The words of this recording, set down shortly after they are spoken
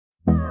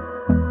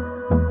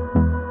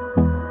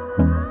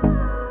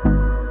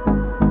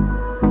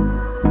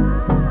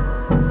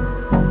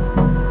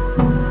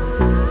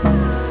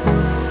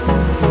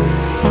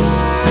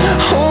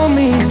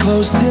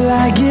close till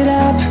I get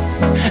up.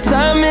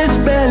 Time is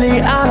barely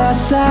on our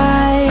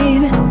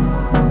side.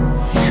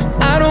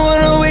 I don't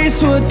wanna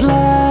waste what's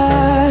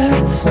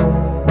left.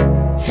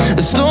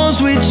 The storms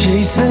we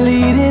chase are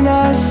leading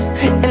us,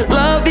 and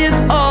love is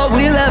all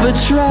we'll ever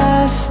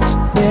trust.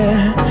 Yeah,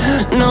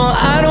 no,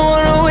 I don't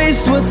wanna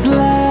waste what's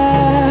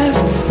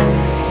left.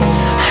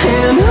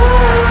 And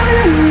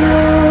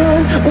on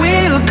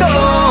we'll go,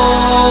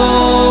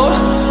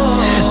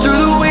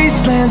 through the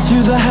wastelands,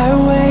 through the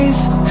highways,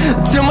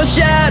 till my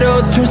shadow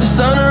turns to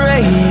sun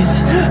rays.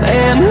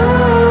 And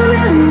on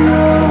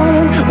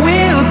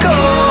we'll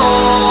go,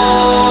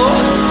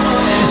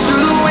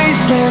 through the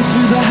wastelands,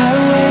 through the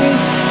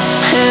highways,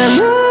 and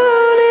on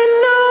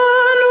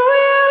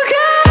we'll go.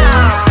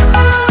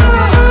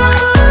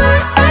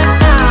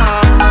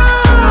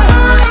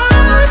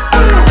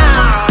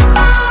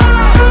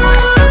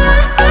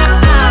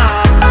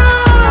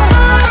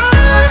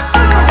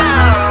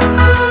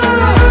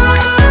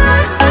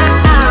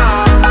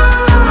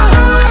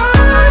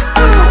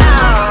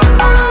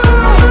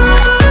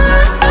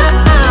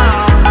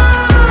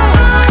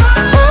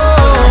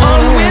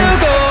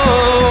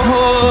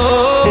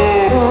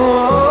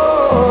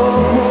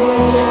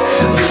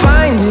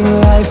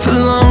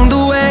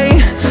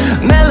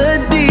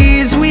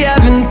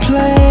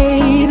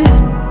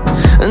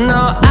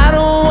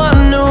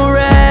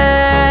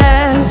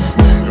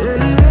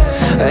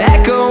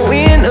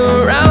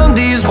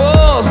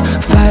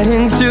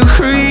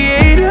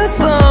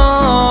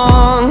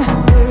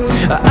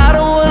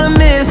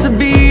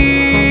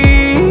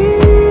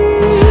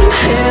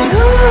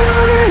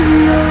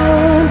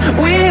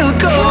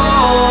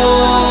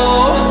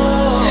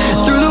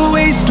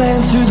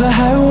 Through the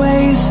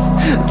highways,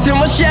 till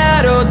my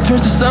shadow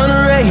turns to sun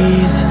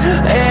rays.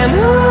 And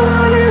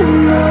on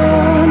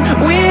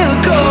we'll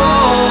go,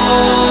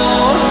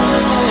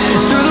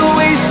 through the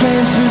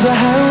wastelands, through the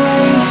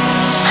highways,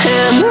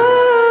 and on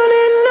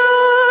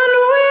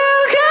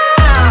we'll go.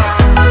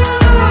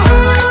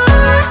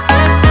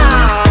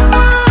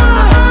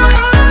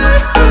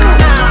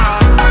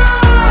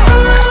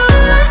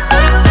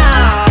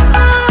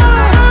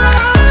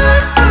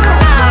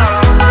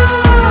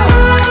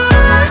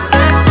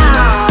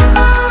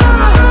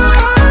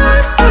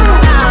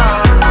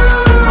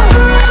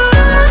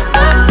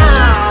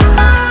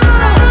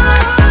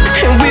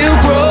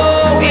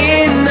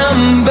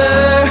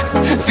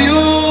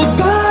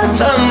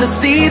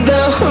 See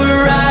the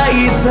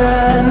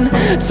horizon,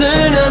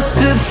 turn us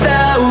to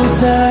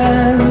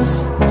thousands,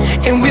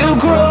 and we'll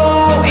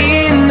grow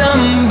in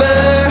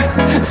number,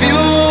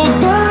 fueled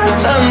by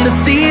them. To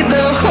see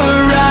the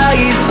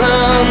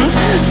horizon,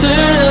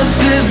 turn us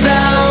to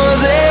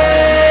thousands,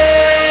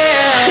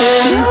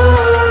 and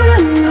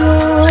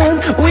on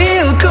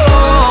we'll go,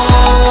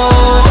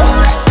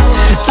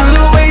 through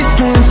the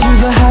wastelands, through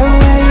the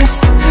highways,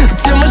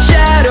 till my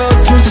shadow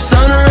turns to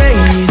sun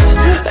rays.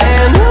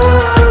 And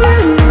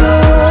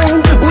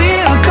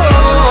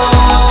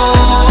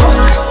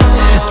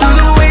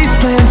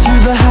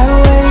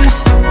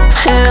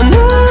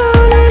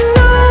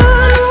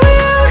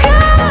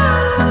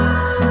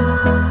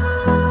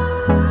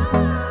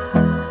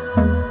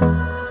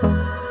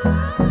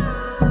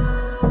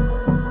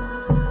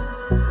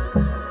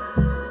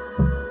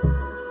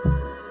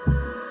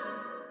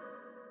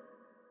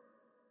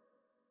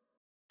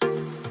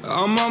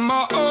I'm on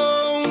my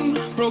own,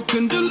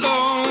 broken and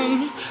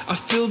alone. I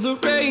feel the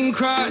rain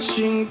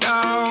crashing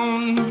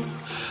down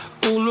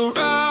all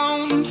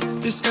around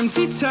this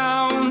empty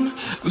town.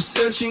 I'm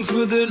searching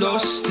for the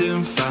lost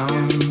and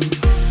found,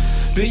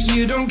 but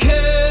you don't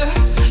care,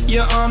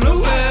 you're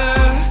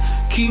unaware.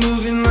 Keep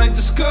moving like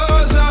the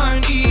scars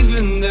aren't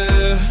even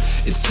there.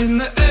 It's in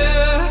the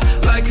air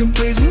like a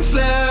blazing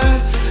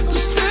flare.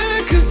 Just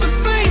stare, 'cause the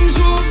flames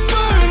will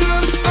burn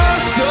us. I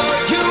thought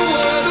you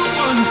were the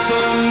one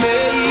for me,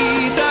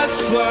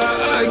 that's why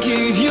I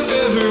gave you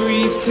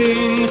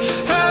everything.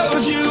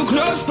 Held you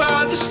close by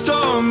the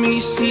stormy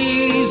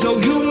seas. Oh,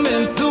 you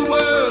meant the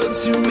world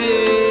to me.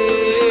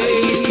 I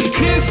used to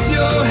kiss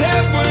your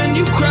head when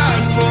you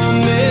cried for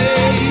me,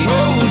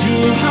 hold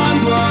your hand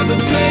while the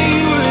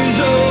pain was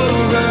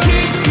over,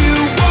 keep you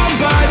warm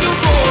by the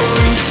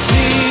roaring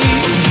sea.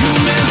 You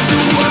meant the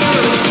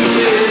world to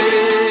me.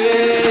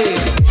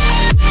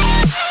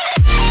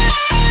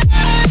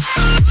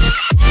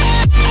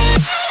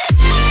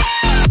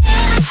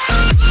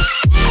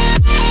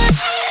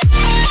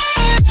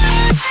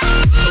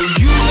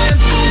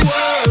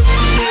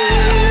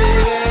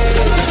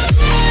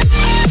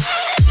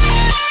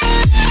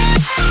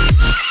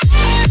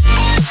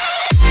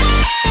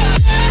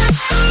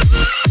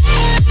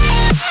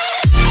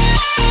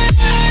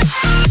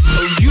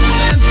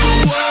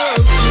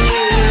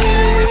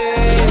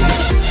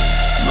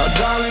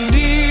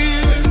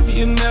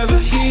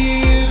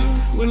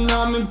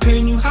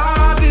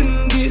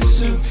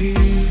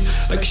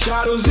 Like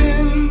shadows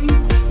in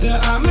the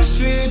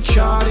atmosphere,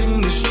 charting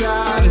the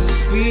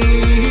stratosphere.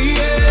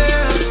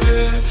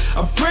 Yeah.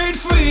 I prayed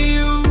for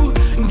you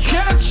and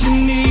kept you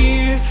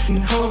near, in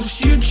hopes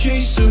you'd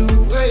chase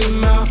away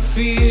my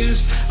fears.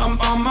 I'm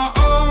on my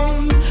own,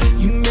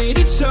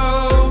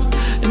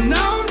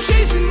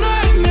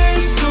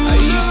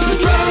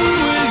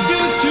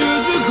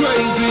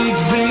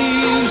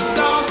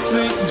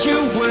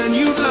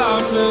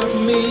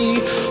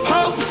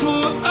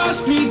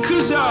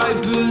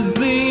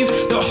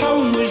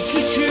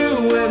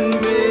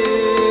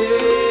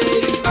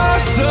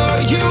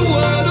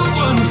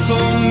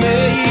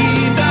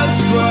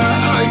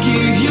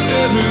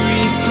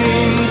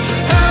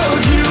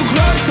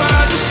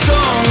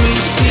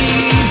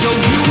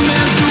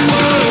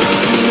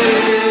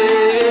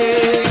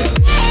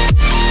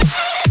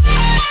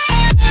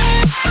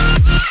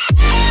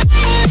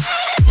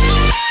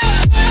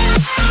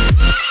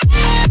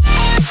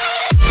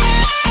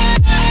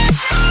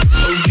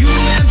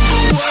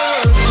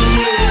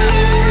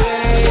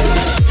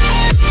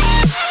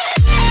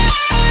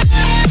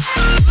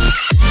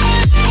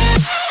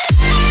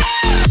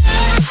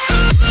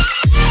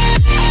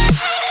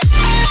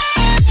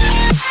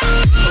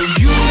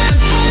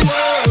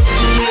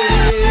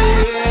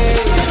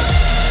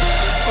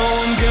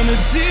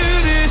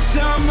 this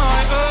on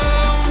my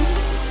own.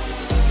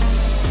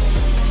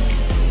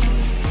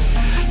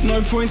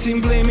 No point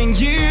in blaming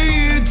you,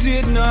 you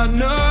did not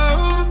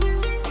know.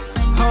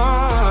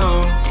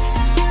 Oh,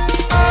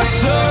 I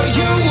thought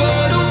you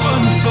were the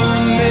one for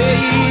me.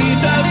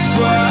 That's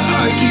why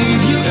I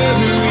give you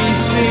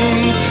everything.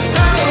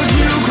 Held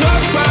you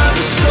close by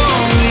the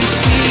stormy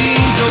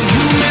seas. Oh,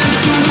 you meant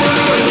the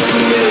world to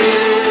me.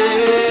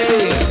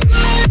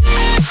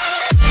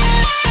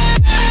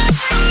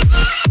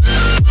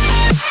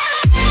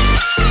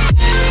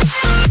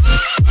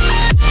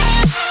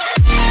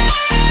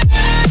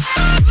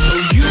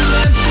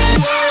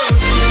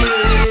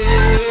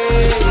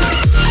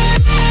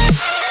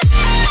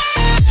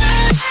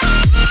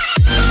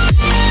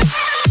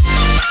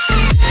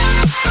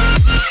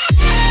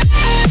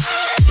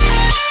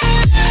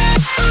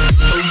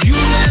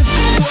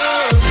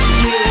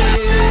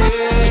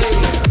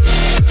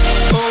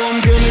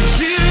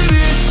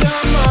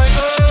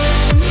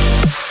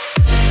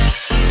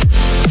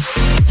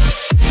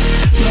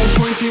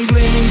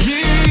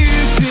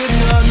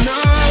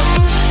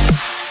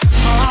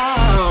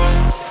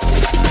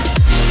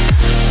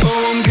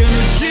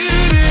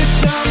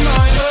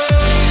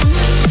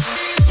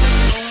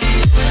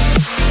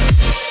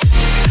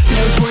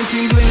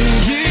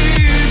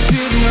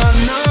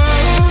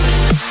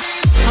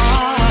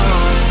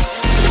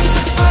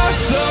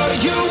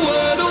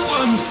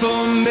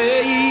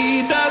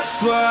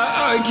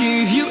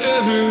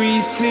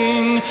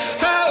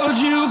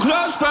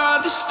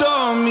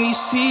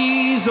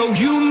 Oh,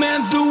 you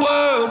meant the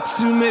world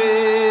to me.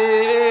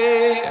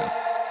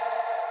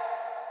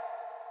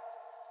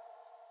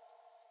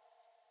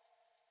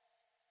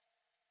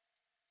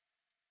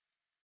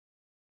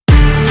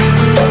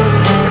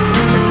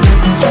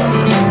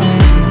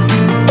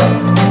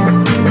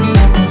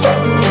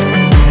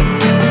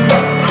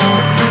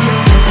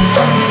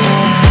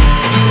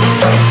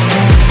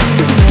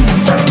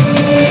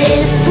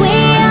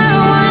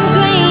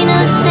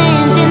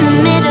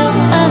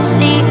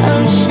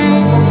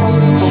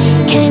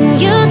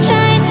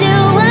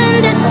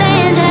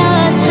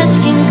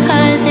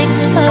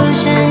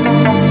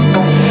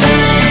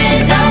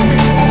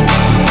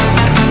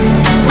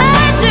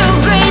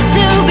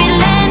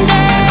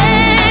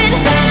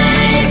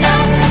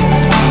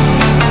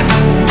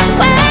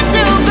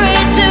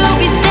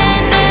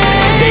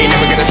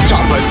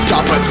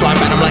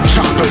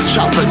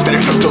 Choppers, better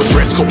cook those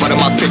risks. Cold blood in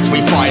my fists, we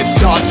fire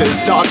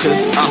starters.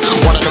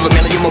 One out of a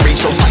million will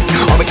reach those heights.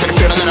 Always had a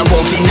feeling that I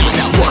won't deny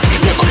that work.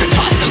 Never could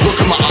toss. Look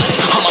in my eyes,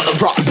 I'm on the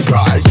rocks.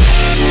 Rise.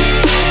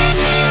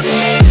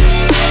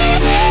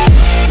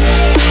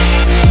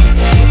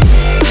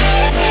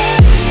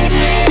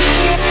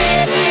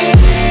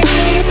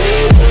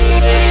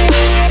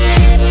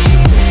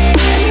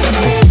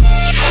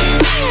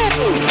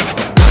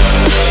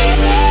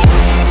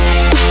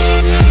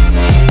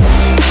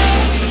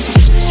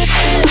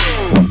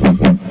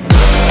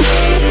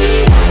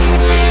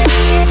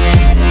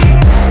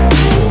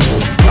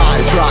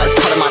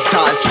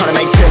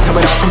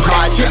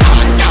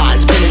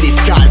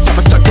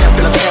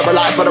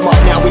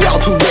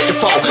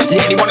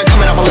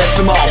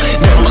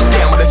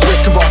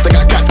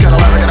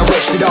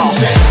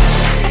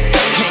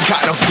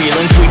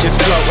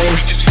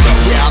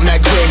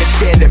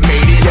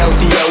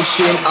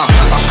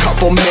 A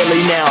couple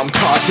milli now, I'm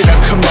causing a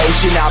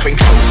commotion. I've been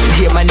coasting,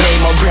 hear my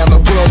name around the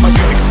world like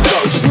an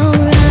explosion. No,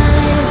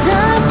 rise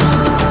up.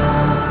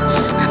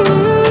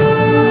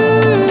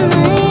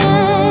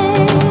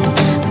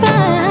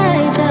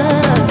 Rise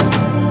up.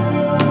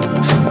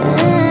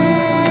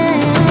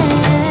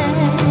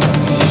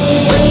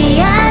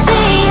 We are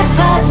the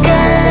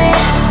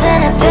apocalypse,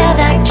 and a pill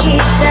that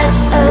keeps us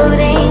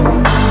floating.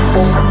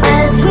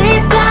 As we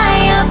fly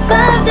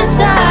above the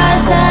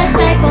stars, the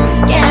hype won't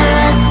scare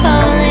us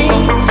falling.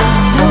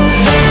 So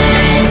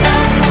rise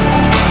up.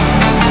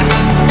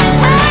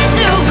 I'm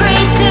too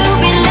great to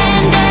be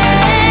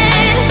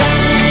landed.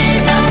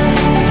 Rise up.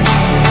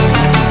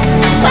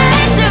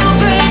 We're too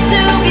great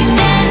to be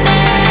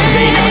standing.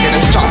 They ain't never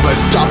gonna stop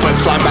us.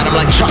 Fly by them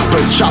like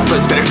choppers.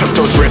 Better took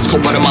those risks.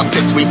 Cold blood in my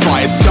fists, we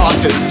fire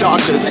starters.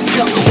 Let's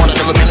go. One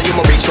out of a million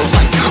will reach those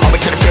heights.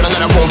 Always had a feeling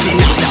that I won't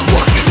deny that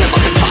work. Never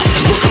could toss.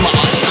 Look in my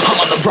eyes, I'm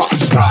on the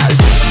rocks. Rise.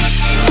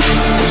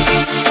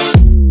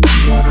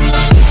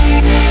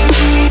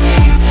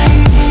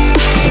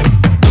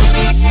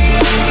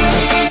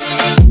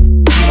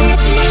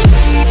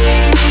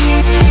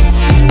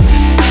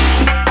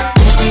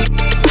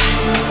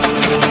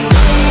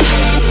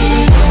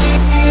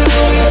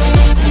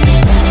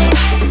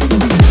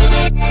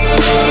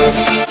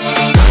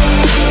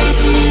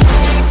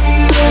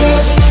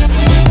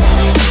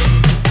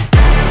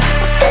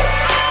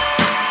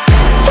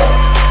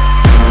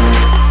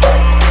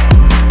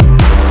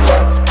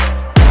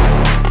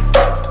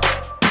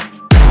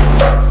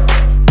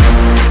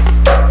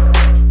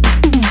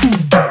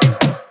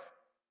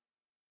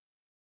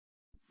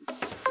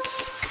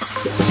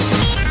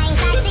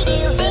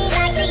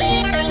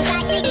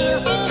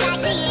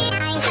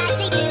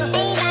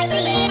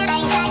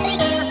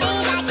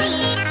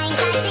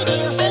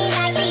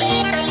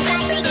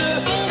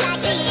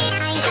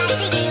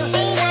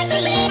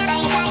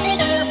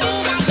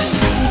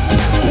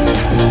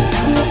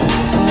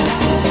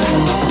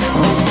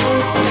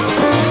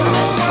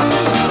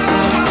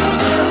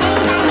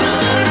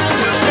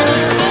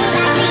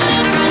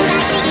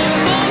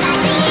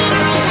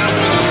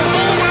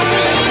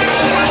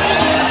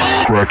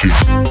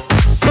 Make it.